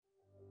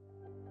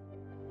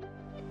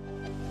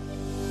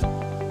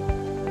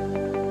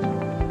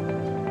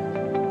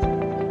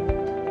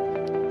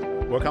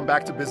Welcome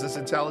back to Business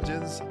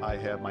Intelligence. I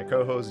have my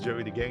co-host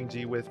Joey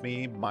DeGangji with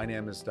me. My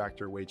name is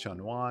Dr. Wei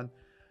Chun Wan.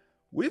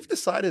 We've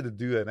decided to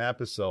do an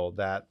episode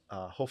that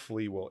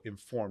hopefully will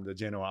inform the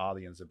general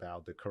audience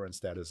about the current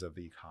status of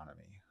the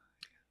economy.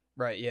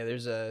 Right. Yeah.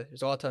 There's a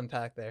lot to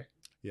unpack there.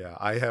 Yeah,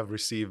 I have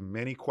received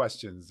many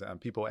questions.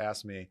 People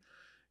ask me,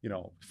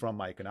 from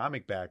my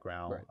economic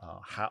background,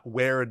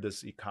 where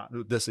this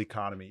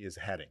economy is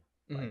heading.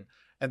 Right? Mm-hmm.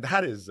 And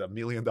that is $1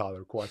 million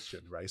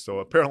question, right? So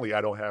apparently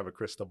I don't have a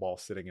crystal ball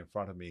sitting in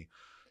front of me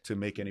to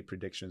make any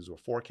predictions or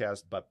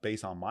forecasts, but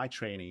based on my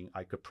training,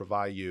 I could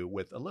provide you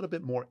with a little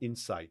bit more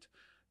insight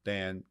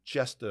than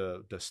just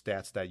the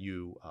stats that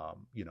you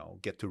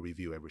get to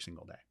review every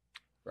single day.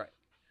 Right.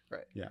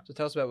 Yeah. So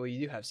tell us about what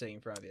you do have sitting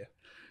in front of you.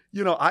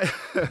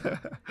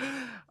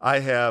 I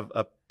have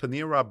a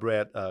Panera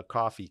Bread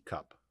coffee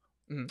cup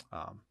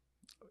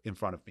in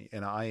front of me,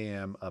 and I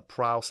am a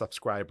proud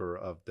subscriber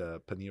of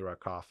the Panera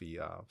Coffee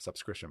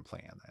subscription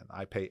plan, and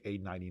I pay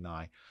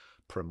 $8.99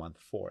 per month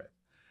for it.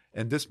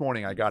 And this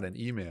morning, I got an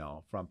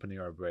email from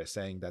Panera Bread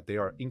saying that they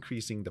are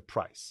increasing the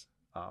price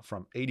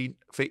from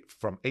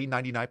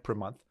 $8.99 per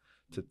month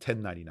to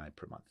 $10.99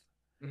 per month.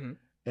 Mm-hmm.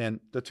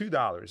 And the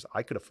 $2,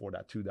 I could afford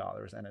that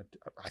 $2, and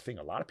I think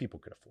a lot of people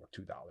could afford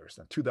 $2.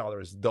 And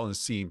 $2 doesn't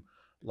seem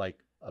like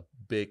a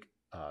big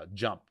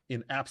jump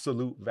in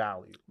absolute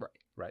value,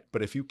 right?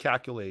 But if you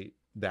calculate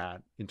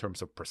that in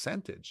terms of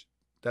percentage,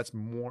 that's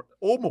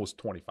almost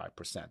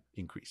 25%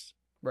 increase,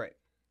 right,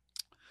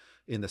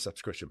 in the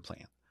subscription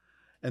plan.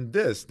 And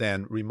this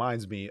then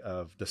reminds me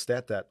of the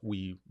stat that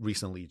we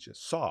recently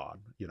just saw,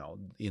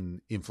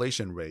 in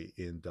inflation rate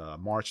in the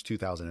March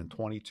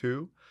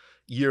 2022,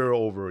 year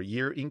over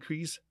year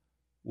increase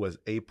was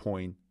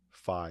 8.5%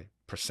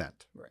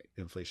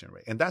 inflation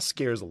rate. And that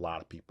scares a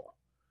lot of people,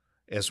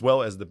 as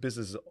well as the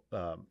businesses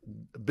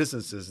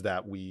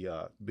that we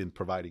been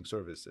providing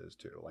services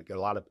to. Like a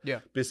lot of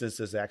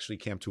businesses actually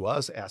came to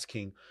us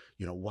asking,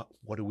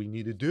 what do we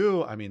need to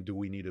do? I mean, do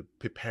we need to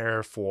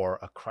prepare for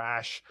a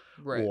crash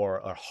or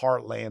a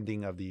hard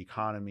landing of the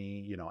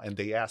economy? And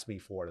they asked me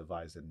for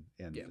advice and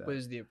what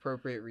is the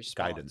appropriate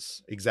response?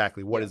 Guidance.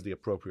 Exactly. What is the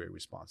appropriate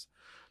response?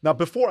 Now,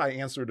 before I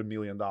answer the $1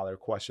 million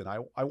question, I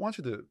want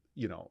you to,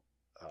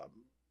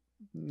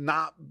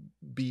 not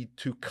be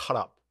too caught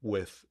up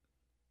with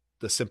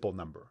the simple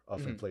number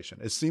of inflation.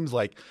 It seems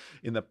like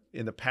in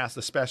the past,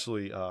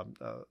 especially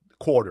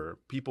quarter,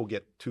 people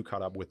get too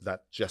caught up with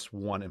that just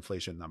one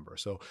inflation number.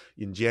 So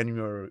in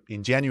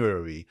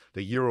January,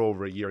 the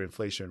year-over-year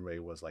inflation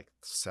rate was like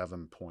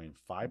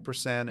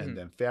 7.5%, and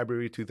then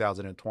February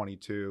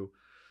 2022,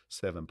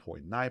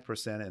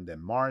 7.9%, and then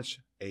March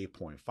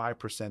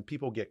 8.5%.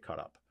 People get caught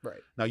up.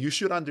 Right. Now you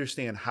should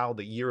understand how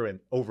the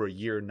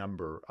year-over-year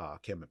number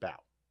came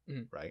about.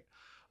 Right.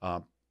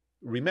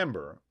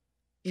 Remember,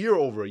 year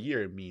over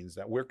year means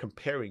that we're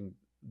comparing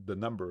the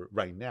number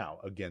right now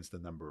against the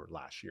number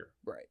last year,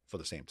 for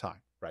the same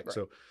time, right?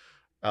 So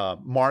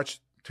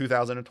March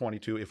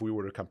 2022, if we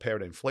were to compare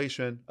the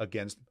inflation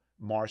against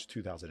March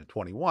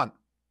 2021,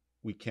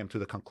 we came to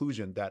the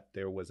conclusion that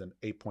there was an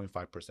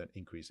 8.5%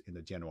 increase in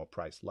the general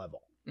price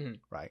level,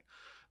 right?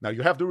 Now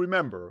you have to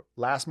remember,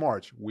 last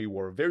March, we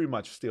were very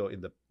much still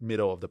in the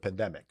middle of the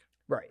pandemic.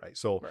 Right.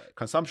 So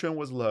consumption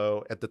was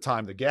low. At the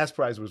time, the gas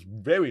price was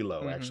very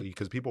low, actually,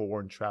 because people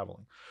weren't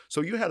traveling.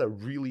 So you had a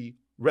really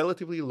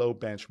relatively low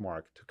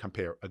benchmark to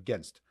compare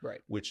against,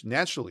 which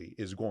naturally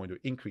is going to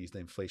increase the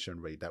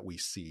inflation rate that we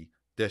see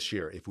this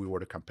year if we were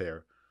to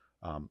compare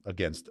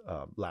against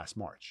last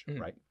March,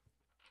 right?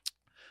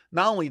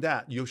 Not only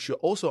that, you should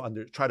also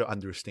try to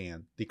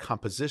understand the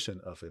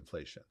composition of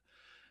inflation.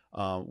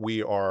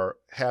 We are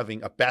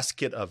having a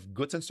basket of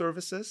goods and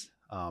services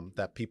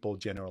that people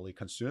generally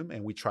consume,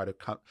 and we try to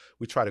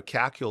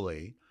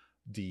calculate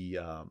the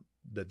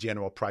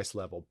general price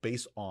level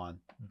based on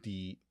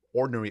the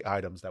ordinary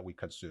items that we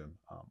consume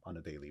on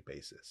a daily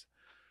basis.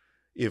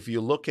 If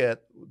you look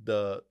at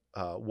the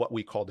what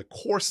we call the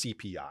core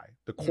CPI,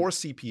 the core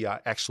CPI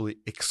actually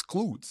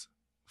excludes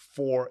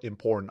 4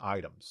 important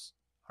items.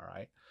 All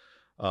right,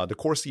 the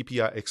core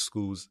CPI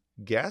excludes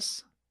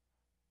gas,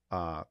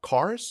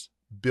 cars,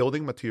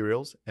 building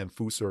materials, and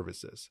food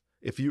services.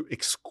 If you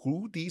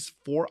exclude these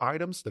 4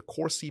 items, the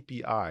core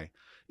CPI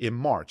in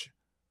March,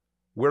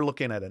 we're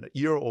looking at a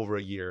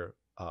year-over-year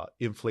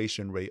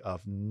inflation rate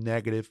of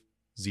negative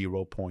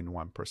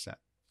 0.1%.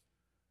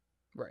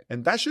 Right.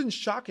 And that shouldn't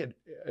shock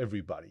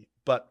everybody.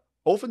 But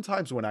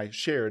oftentimes when I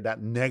share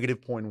that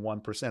negative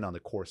 0.1% on the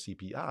core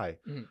CPI,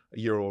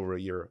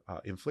 year-over-year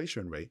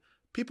inflation rate,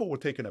 people were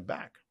taken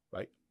aback,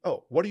 right?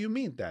 Oh, what do you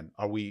mean then?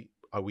 Are we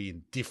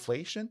in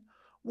deflation?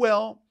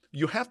 Well,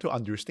 you have to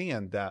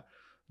understand that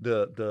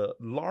the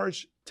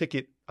large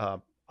ticket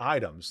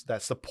items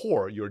that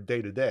support your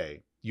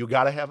day-to-day, you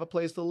got to have a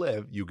place to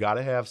live. You got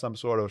to have some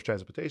sort of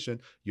transportation.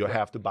 You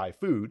have to buy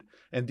food.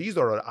 And these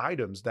are the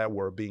items that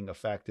were being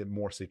affected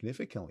more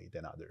significantly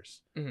than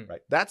others,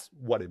 right? That's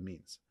what it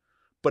means.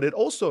 But it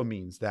also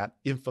means that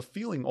in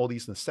fulfilling all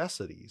these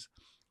necessities,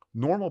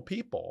 normal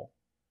people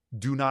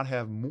do not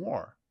have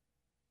more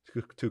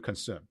to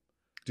consume.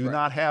 do Right.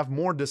 not have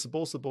more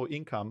disposable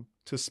income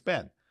to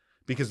spend,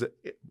 because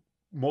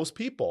most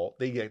people,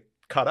 they get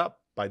caught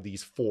up by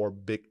these 4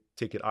 big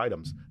ticket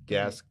items: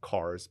 gas,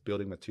 cars,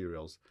 building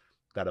materials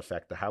that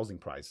affect the housing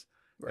price,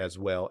 Right. as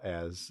well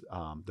as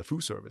the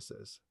food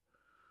services.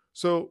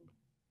 So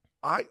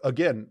I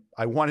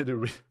wanted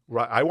to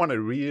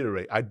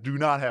reiterate, I do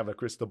not have a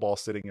crystal ball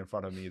sitting in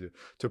front of me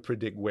to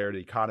predict where the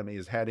economy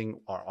is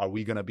heading. Are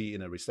we going to be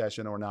in a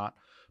recession or not?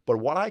 But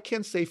what I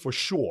can say for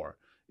sure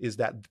is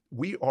that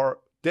we are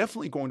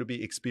definitely going to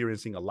be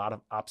experiencing a lot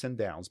of ups and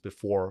downs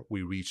before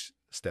we reach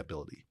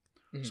stability.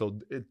 So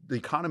the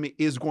economy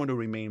is going to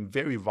remain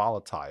very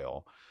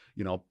volatile,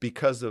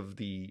 because of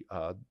the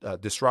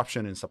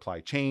disruption in supply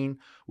chain,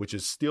 which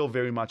is still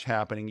very much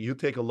happening. You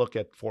take a look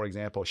at, for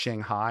example,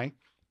 Shanghai,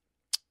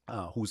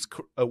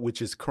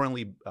 which is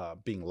currently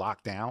being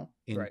locked down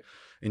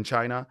in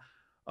China.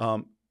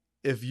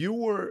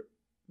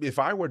 If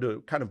I were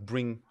to kind of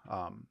bring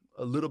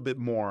a little bit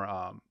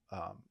more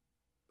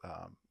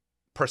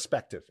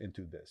perspective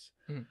into this,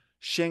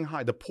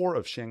 Shanghai, the port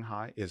of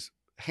Shanghai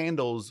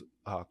handles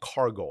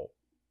cargo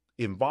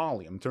in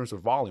terms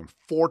of volume,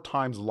 4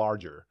 times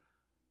larger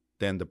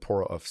than the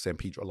port of San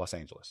Pedro, Los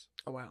Angeles.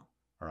 Oh, wow.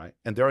 All right.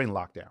 And they're in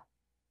lockdown.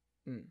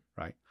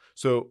 Right.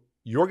 So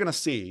you're going to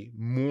see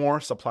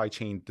more supply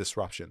chain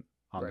disruption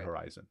on the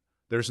horizon.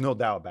 There's no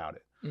doubt about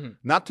it.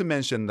 Not to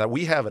mention that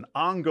we have an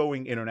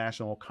ongoing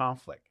international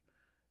conflict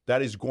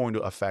that is going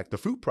to affect the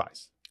food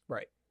price.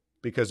 Right.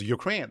 Because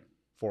Ukraine,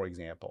 for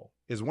example,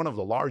 is one of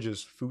the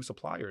largest food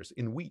suppliers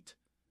in wheat.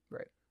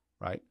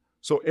 Right.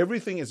 So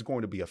everything is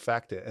going to be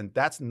affected, and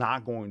that's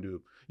not going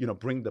to,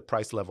 bring the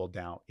price level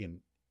down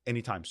in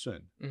anytime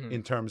soon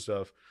in terms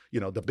of,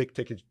 the big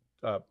ticket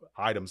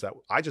items that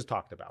I just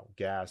talked about: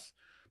 gas,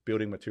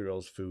 building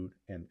materials, food,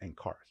 and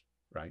cars.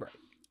 Right.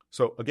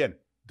 So again,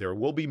 there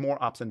will be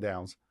more ups and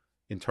downs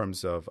in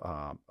terms of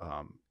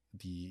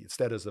the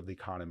status of the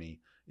economy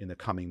in the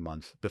coming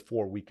months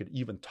before we could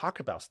even talk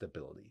about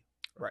stability.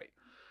 Right.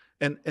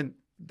 And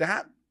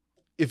that,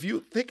 if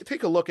you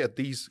take a look at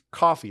these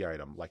coffee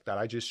items like that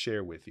I just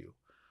shared with you,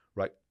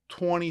 right?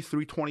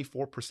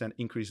 24%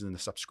 increase in the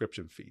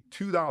subscription fee,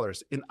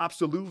 $2 in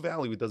absolute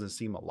value. It doesn't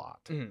seem a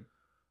lot,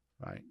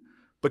 right?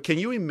 But can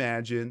you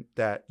imagine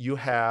that you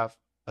have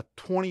a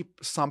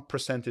 20-some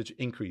percentage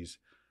increase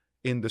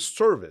in the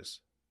service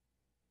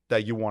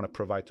that you want to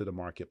provide to the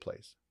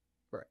marketplace,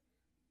 right?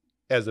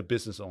 As a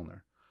business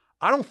owner,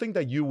 I don't think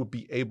that you would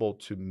be able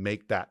to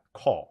make that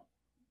call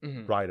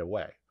right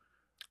away.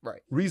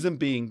 Right. Reason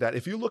being that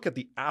if you look at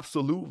the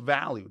absolute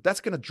value,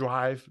 that's going to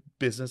drive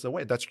business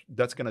away. That's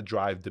going to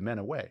drive demand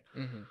away.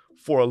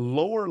 For a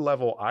lower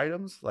level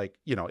items, like,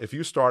 if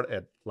you start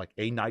at like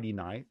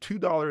 $8.99,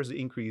 $2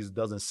 increase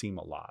doesn't seem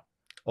a lot,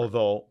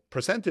 although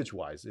percentage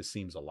wise, it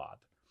seems a lot.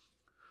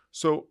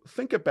 So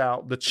think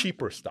about the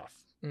cheaper stuff,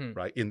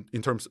 right?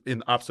 In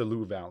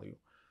absolute value,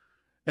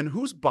 and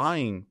who's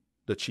buying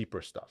the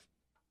cheaper stuff?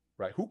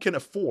 Right? Who can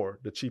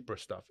afford the cheaper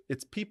stuff?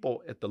 It's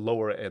people at the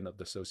lower end of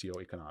the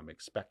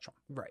socioeconomic spectrum.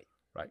 Right.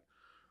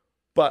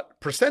 But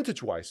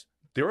percentage-wise,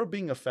 they're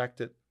being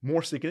affected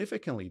more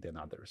significantly than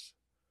others.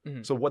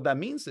 So what that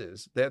means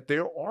is that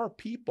there are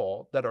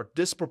people that are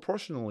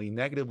disproportionately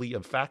negatively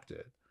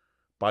affected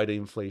by the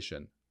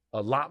inflation,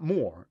 a lot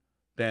more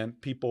than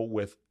people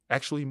with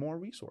actually more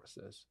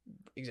resources.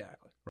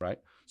 Exactly. Right?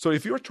 So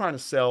if you're trying to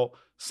sell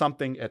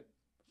something at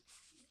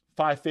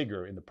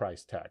 5-figure in the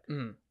price tag,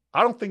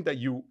 I don't think that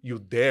you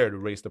dare to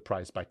raise the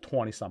price by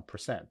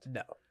 20-some%.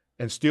 No.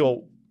 And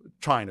still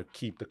trying to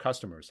keep the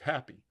customers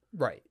happy.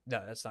 Right.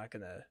 No, that's not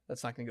gonna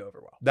go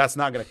over well. That's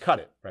not gonna cut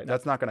it, right? No.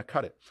 That's not gonna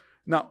cut it.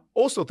 Now,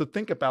 also to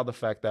think about the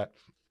fact that,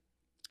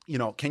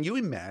 can you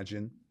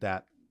imagine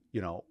that,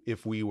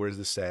 if we were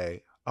to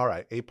say, all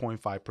right,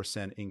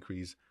 8.5%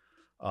 increase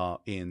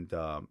in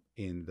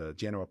the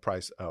general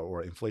price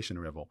or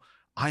inflation level,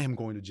 I am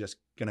going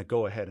to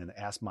go ahead and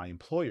ask my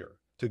employer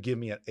to give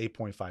me an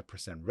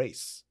 8.5%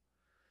 raise.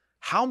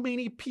 How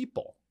many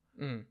people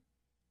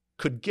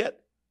could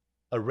get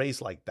a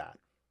raise like that?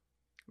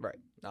 Right.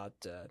 Not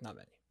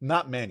many.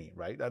 Not many,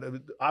 right?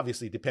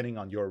 Obviously, depending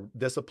on your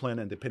discipline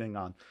and depending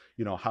on,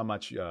 how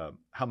much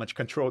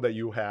control that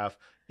you have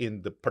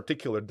in the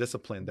particular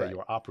discipline that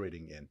you're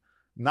operating in.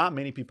 Not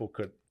many people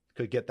could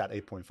get that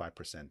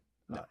 8.5%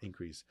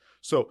 increase.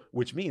 So,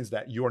 which means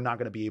that you're not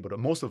going to be able to,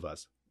 most of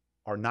us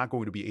are not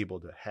going to be able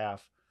to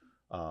have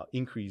a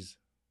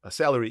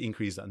salary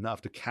increase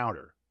enough to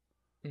counter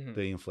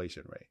the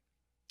inflation rate.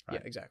 Right?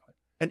 Yeah, exactly.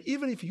 And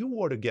even if you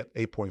were to get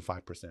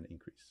 8.5%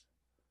 increase,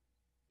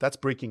 that's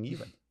breaking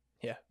even.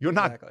 Yeah, you're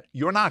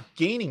not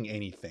gaining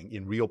anything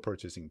in real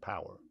purchasing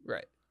power.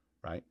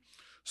 Right.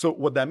 So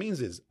what that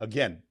means is,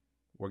 again,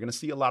 we're going to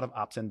see a lot of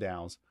ups and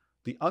downs.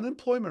 The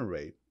unemployment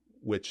rate,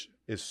 which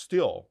is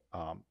still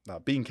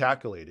being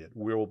calculated,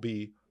 will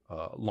be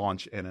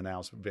launched and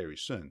announced very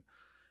soon.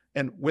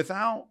 And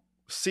without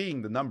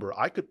seeing the number,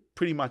 I could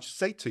pretty much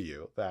say to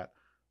you that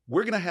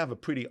we're going to have a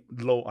pretty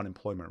low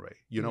unemployment rate.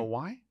 You know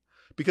why?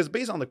 Because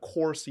based on the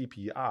core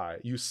CPI,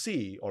 you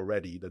see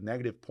already the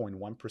negative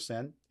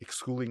 0.1%,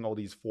 excluding all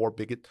these four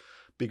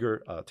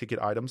bigger ticket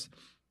items.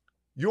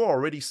 You're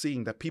already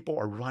seeing that people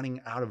are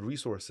running out of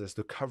resources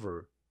to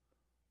cover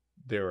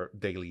their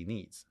daily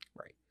needs.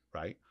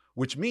 Right?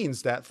 Which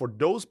means that for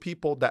those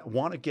people that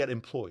want to get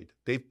employed,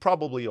 they've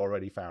probably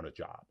already found a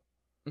job.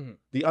 Mm-hmm.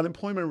 The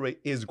unemployment rate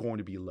is going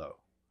to be low.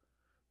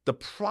 The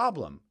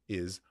problem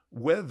is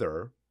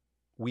whether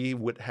we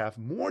would have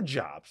more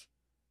jobs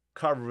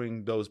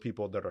covering those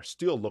people that are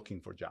still looking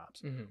for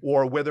jobs,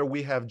 or whether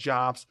we have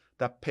jobs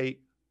that pay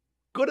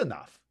good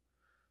enough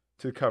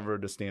to cover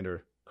the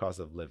standard cost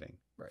of living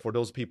for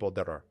those people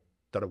that are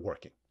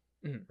working,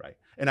 right?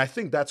 And I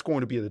think that's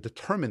going to be the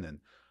determinant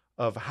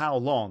of how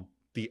long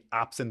the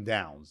ups and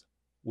downs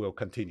will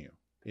continue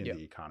in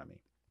the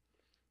economy.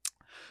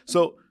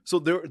 So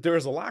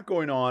there's a lot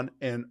going on,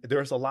 and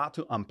there's a lot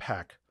to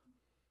unpack.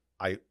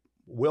 I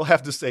will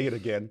have to say it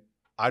again.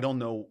 I don't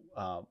know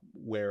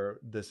where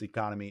this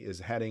economy is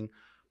heading,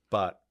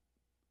 but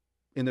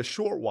in a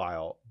short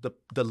while,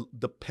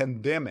 the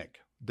pandemic,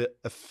 the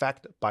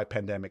effect by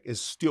pandemic is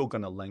still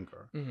going to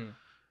linger.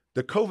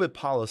 The COVID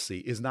policy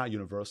is not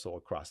universal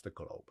across the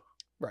globe,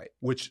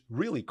 which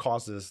really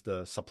causes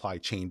the supply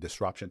chain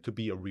disruption to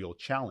be a real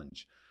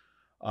challenge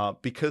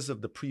because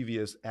of the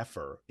previous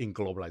effort in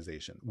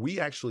globalization. We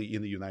actually,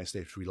 in the United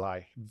States,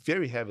 rely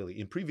very heavily.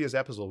 In previous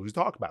episodes, we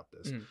talked about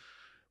this.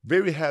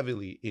 Very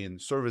heavily in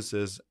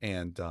services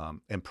and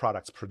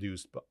products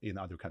produced in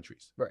other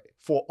countries,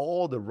 for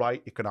all the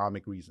right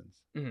economic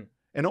reasons.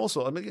 And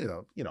also, I mean,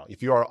 you know,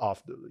 if you are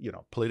off the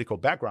political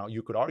background,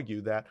 you could argue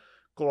that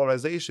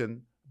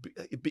globalization,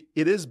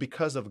 it is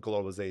because of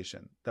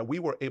globalization that we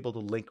were able to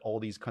link all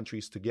these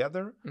countries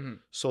together,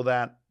 so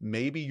that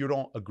maybe you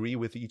don't agree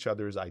with each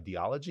other's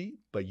ideology,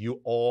 but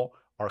you all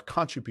are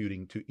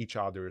contributing to each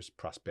other's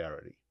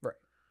prosperity.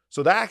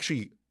 So that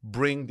actually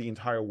brings the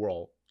entire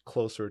world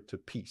closer to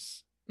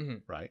peace,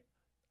 right?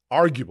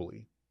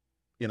 Arguably,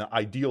 in an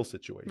ideal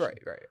situation,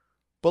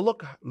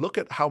 But look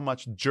at how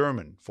much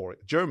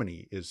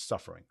Germany is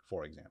suffering.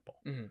 For example,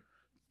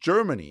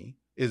 Germany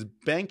is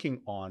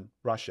banking on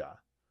Russia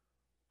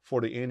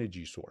for the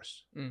energy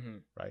source,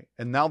 right?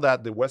 And now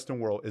that the Western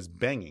world is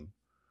banging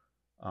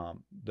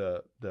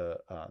the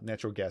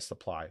natural gas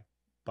supply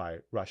by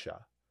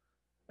Russia,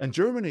 and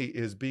Germany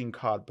is being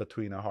caught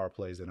between a hard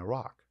place and a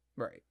rock,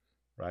 right?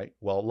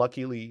 Well,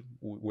 luckily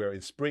we're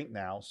in spring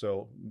now,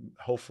 so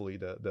hopefully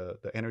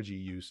the energy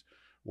use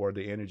or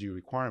the energy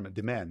requirement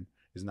demand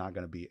is not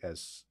going to be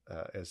as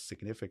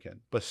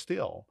significant. But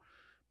still,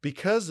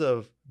 because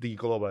of the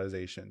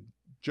globalization,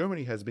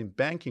 Germany has been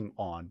banking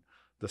on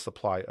the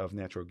supply of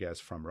natural gas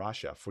from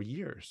Russia for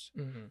years,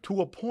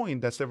 to a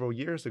point that several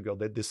years ago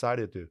they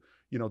decided to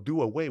do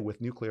away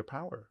with nuclear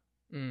power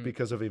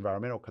because of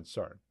environmental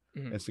concern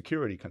and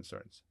security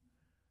concerns.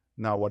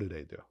 Now what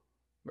do?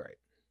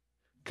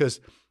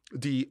 Because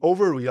the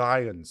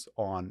over-reliance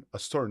on a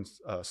certain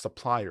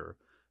supplier,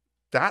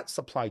 that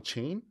supply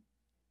chain,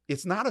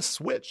 it's not a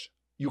switch.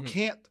 You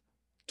can't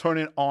turn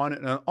it on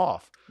and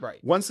off.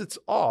 Once it's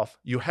off,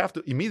 you have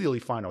to immediately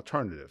find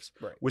alternatives,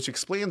 which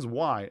explains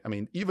why, I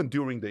mean, even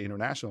during the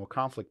international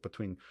conflict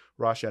between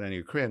Russia and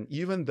Ukraine,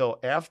 even though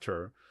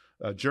after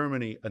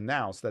Germany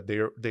announced that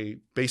they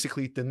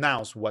basically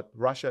denounced what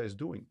Russia is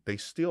doing, they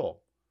still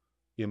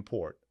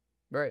import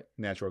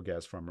natural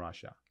gas from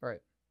Russia.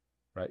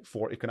 Right,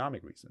 for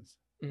economic reasons,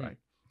 right?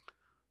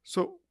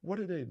 So what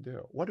do they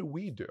do? What do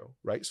we do,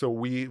 right? So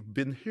we've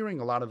been hearing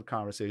a lot of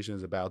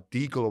conversations about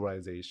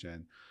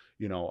deglobalization.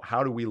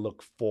 How do we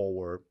look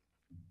forward?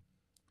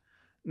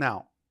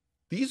 Now,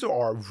 these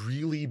are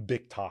really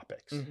big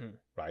topics,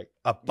 right?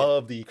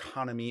 Above the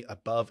economy,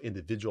 above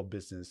individual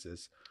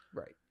businesses.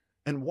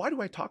 And why do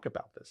I talk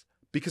about this?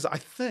 Because I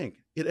think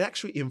it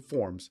actually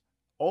informs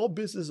all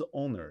business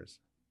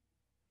owners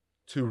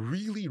to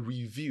really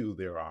review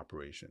their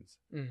operations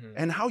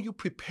and how you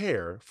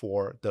prepare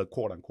for the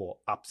quote-unquote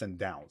ups and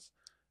downs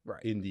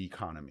in the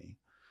economy.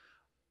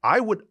 I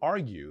would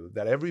argue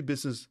that every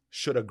business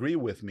should agree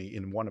with me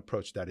in one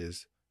approach, that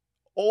is,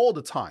 all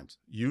the times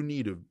you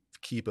need to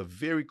keep a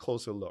very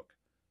closer look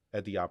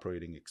at the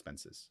operating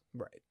expenses.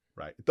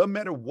 Right. It doesn't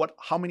matter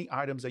how many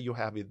items that you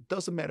have. It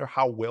doesn't matter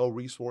how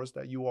well-resourced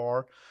that you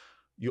are.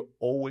 You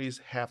always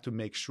have to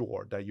make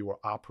sure that you are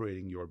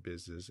operating your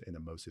business in the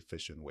most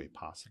efficient way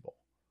possible.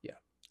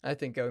 I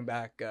think going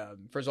back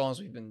for as long as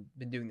we've been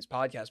doing this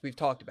podcast, we've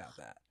talked about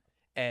that.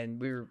 And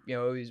we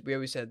always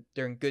said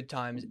during good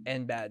times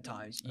and bad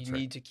times, you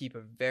need to keep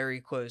a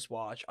very close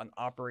watch on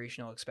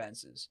operational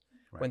expenses.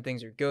 When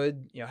things are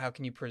good, how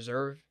can you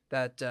preserve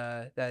that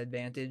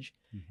advantage?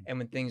 And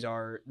when things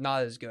are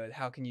not as good,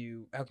 how can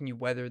you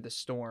weather the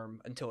storm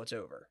until it's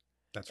over?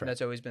 And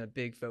that's always been a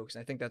big focus.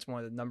 And I think that's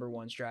one of the number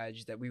one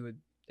strategies that we would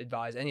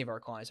advise any of our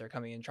clients that are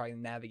coming in trying to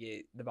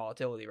navigate the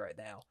volatility right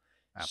now.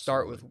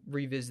 Start with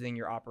revisiting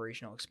your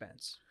operational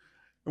expense.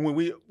 And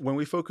when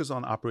we focus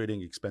on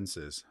operating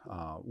expenses,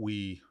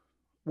 we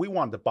we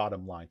want the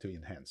bottom line to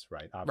enhance,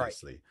 right?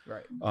 Obviously.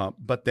 Right.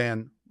 But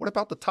then what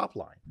about the top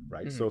line,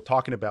 right? Mm-hmm. So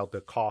talking about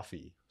the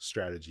coffee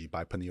strategy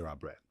by Panera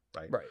Bread,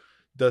 right? Right.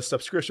 The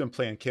subscription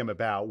plan came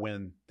about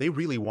when they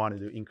really wanted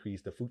to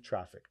increase the foot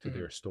traffic to Mm-hmm.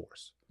 their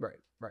stores. Right.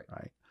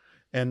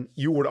 And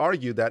you would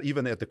argue that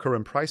even at the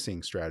current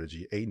pricing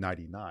strategy,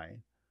 $8.99,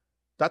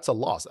 that's a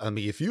loss. I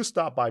mean, if you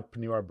stop by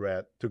Panera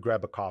Bread to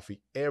grab a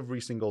coffee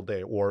every single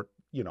day, or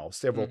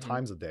several Mm-hmm.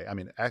 times a day, I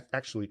mean,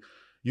 actually,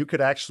 you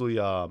could actually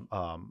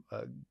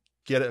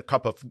get a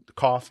cup of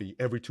coffee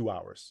every 2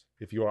 hours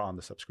if you are on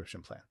the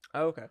subscription plan.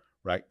 Oh, okay.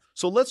 Right.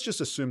 So let's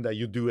just assume that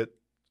you do it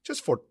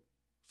just for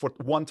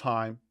one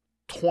time,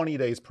 20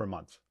 days per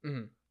month.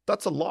 Mm-hmm.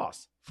 That's a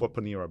loss for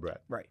Panera Bread.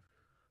 Right.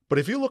 But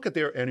if you look at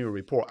their annual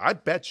report, I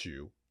bet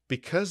you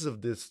because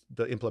of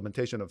the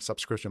implementation of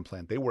subscription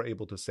plan, they were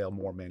able to sell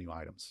more menu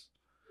items.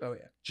 Oh,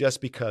 yeah.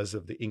 Just because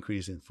of the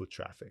increase in foot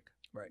traffic.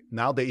 Right.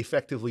 Now they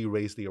effectively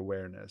raise the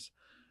awareness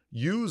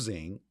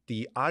using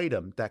the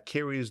item that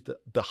carries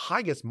the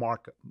highest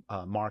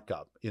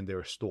markup in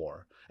their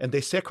store. And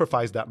they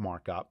sacrifice that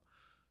markup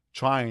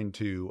trying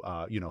to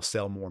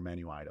sell more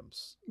menu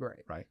items.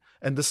 Right.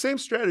 And the same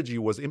strategy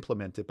was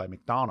implemented by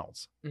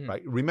McDonald's. Mm-hmm.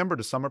 Right. Remember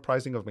the summer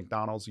pricing of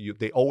McDonald's?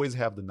 They always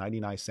have the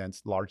 99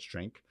 cents large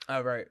drink.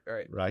 Oh,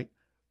 right.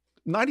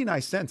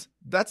 99 cents,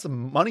 that's a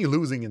money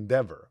losing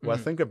endeavor. Well,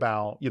 think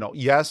about,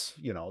 yes,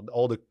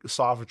 all the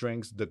soft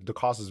drinks, the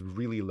cost is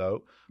really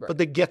low, but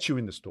they get you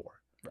in the store.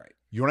 Right.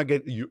 You're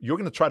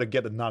going to try to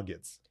get the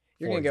nuggets.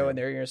 You're going to go in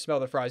there, you're going to smell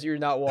the fries. You're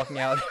not walking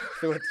out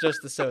with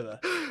just the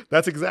soda.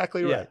 That's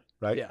exactly right. Yeah.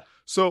 Right. Yeah.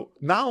 So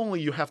not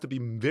only you have to be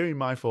very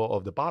mindful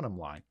of the bottom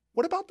line,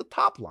 what about the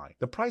top line,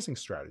 the pricing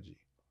strategy,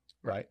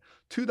 right?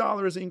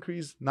 $2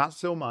 increase, not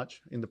so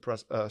much in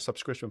the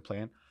subscription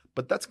plan,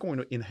 but that's going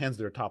to enhance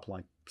their top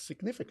line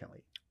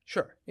significantly.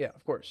 Sure. Yeah,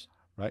 of course.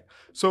 Right.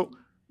 So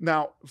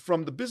now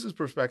from the business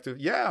perspective,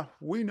 yeah,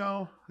 we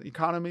know the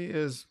economy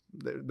is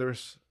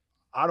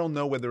I don't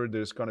know whether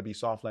there's going to be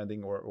soft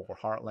landing or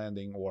hard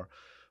landing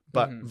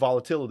but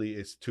volatility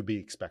is to be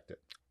expected.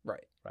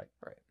 Right.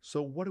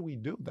 So what do we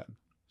do then?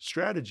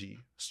 Strategy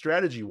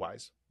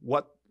wise,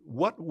 what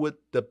would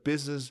the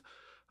business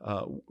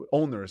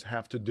owners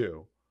have to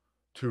do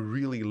to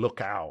really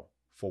look out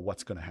for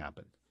what's going to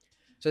happen?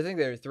 So I think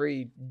there are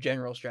three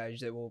general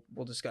strategies that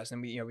we'll discuss,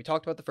 and we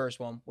talked about the first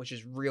one, which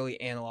is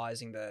really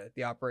analyzing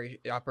the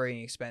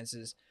operating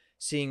expenses,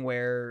 seeing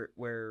where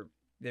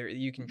there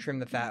you can trim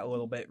the fat a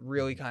little bit,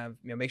 really kind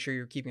of make sure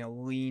you're keeping a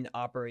lean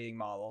operating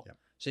model,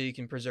 so you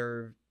can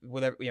preserve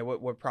whatever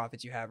what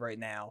profits you have right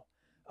now.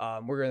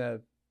 We're gonna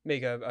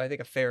make I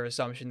think a fair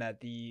assumption that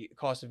the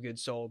cost of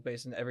goods sold,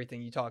 based on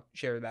everything you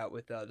shared about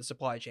with the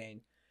supply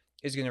chain,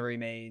 is going to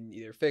remain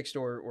either fixed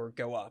or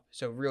go up.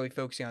 So really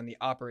focusing on the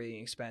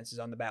operating expenses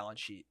on the balance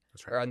sheet.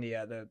 That's right. Or on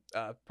the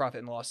profit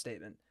and loss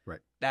statement. Right.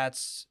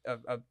 That's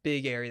a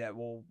big area that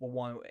we'll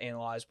want to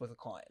analyze with a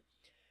client.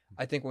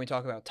 I think when we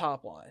talk about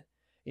top line,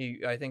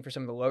 I think for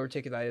some of the lower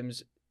ticket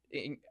items,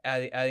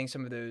 adding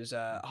some of those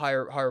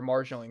higher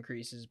marginal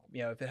increases,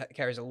 if it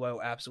carries a low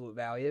absolute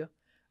value,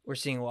 we're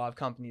seeing a lot of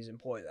companies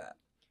employ that.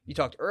 You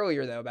talked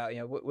earlier though about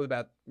what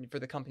about for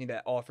the company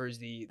that offers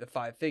the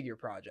 5-figure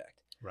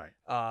project. Right.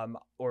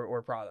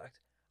 Or product.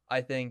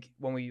 I think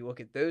when we look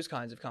at those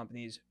kinds of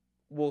companies,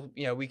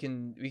 we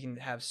can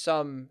have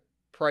some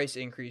price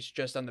increase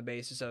just on the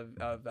basis of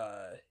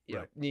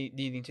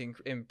needing to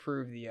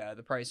improve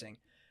the pricing,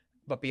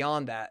 but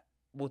beyond that,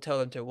 we'll tell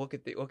them to look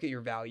at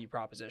your value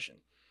proposition.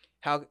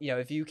 How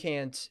if you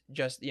can't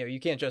you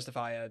can't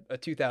justify a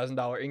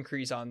 $2,000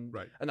 increase on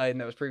an item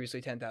that was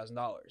previously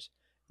 $10,000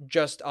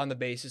 just on the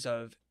basis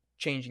of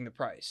changing the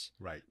price.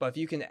 Right. But if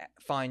you can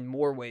find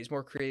more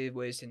creative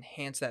ways to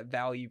enhance that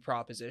value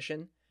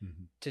proposition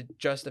to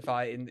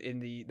justify in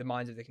the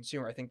minds of the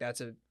consumer, I think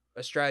that's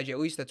a strategy at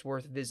least that's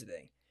worth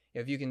visiting.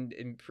 If you can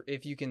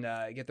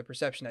get the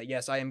perception that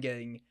yes, I am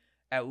getting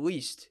at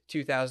least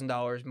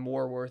 $2,000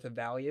 more worth of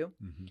value,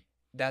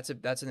 that's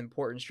an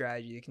important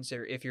strategy to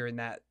consider if you're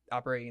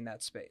operating in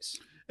that space.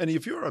 And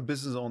if you're a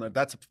business owner,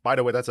 by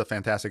the way, that's a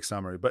fantastic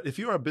summary. But if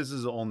you're a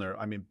business owner,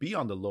 I mean, be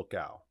on the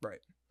lookout. Right.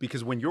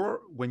 Because when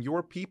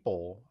your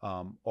people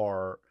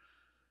are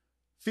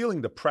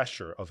feeling the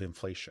pressure of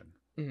inflation,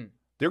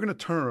 they're going to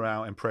turn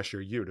around and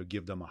pressure you to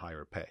give them a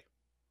higher pay.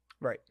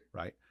 Right.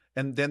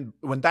 And then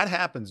when that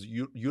happens,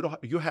 you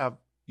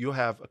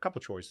have a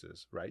couple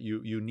choices, right?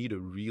 You need to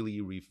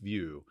really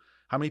review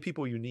how many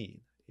people you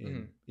need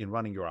in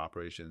running your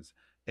operations,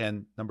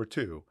 and number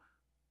two,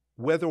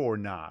 whether or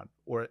not,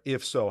 or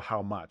if so,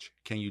 how much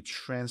can you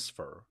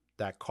transfer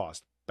that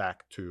cost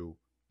back to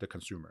the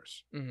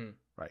consumers,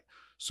 right?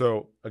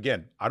 So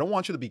again, I don't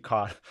want you to be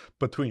caught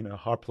between a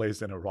hard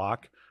place and a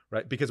rock,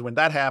 right? Because when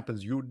that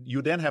happens,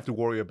 you then have to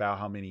worry about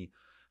how many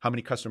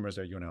customers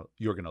are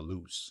you're gonna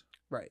lose,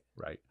 right?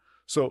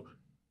 So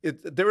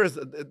there is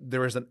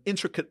an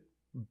intricate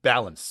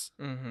balance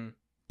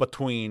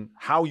between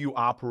how you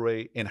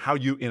operate and how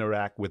you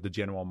interact with the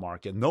general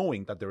market,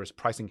 knowing that there is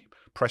pricing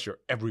pressure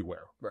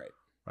everywhere,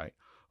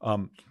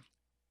 right?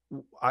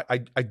 I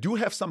do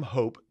have some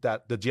hope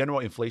that the general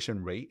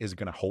inflation rate is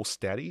going to hold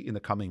steady in the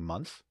coming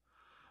months.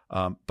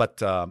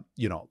 But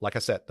like I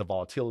said, the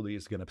volatility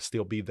is going to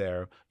still be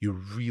there. You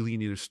really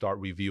need to start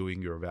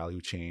reviewing your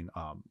value chain,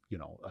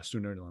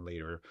 sooner than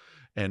later.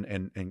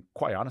 And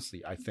quite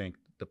honestly, I think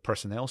the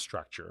personnel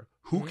structure,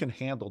 who can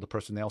handle the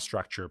personnel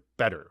structure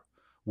better,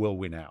 will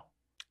win out.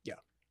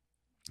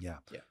 Yeah.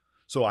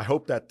 So I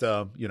hope that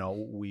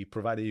we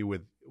provided you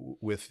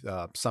with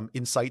some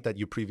insight that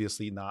you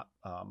previously not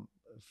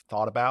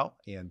thought about,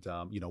 and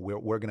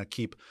we're going to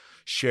keep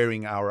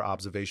sharing our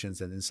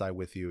observations and insight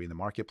with you in the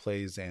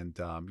marketplace. And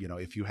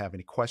if you have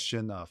any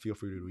question, feel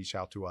free to reach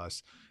out to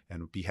us, and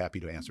we'll be happy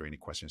to answer any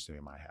questions that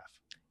you might have.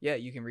 Yeah,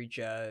 you can reach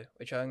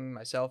Wei-Chung,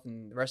 myself,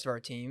 and the rest of our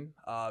team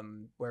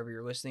wherever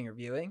you're listening or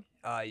viewing.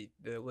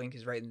 The link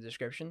is right in the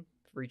description.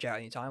 Reach out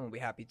anytime. We'll be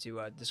happy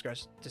to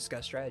discuss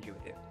strategy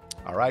with you.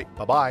 All right.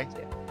 Bye-bye.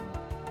 See ya.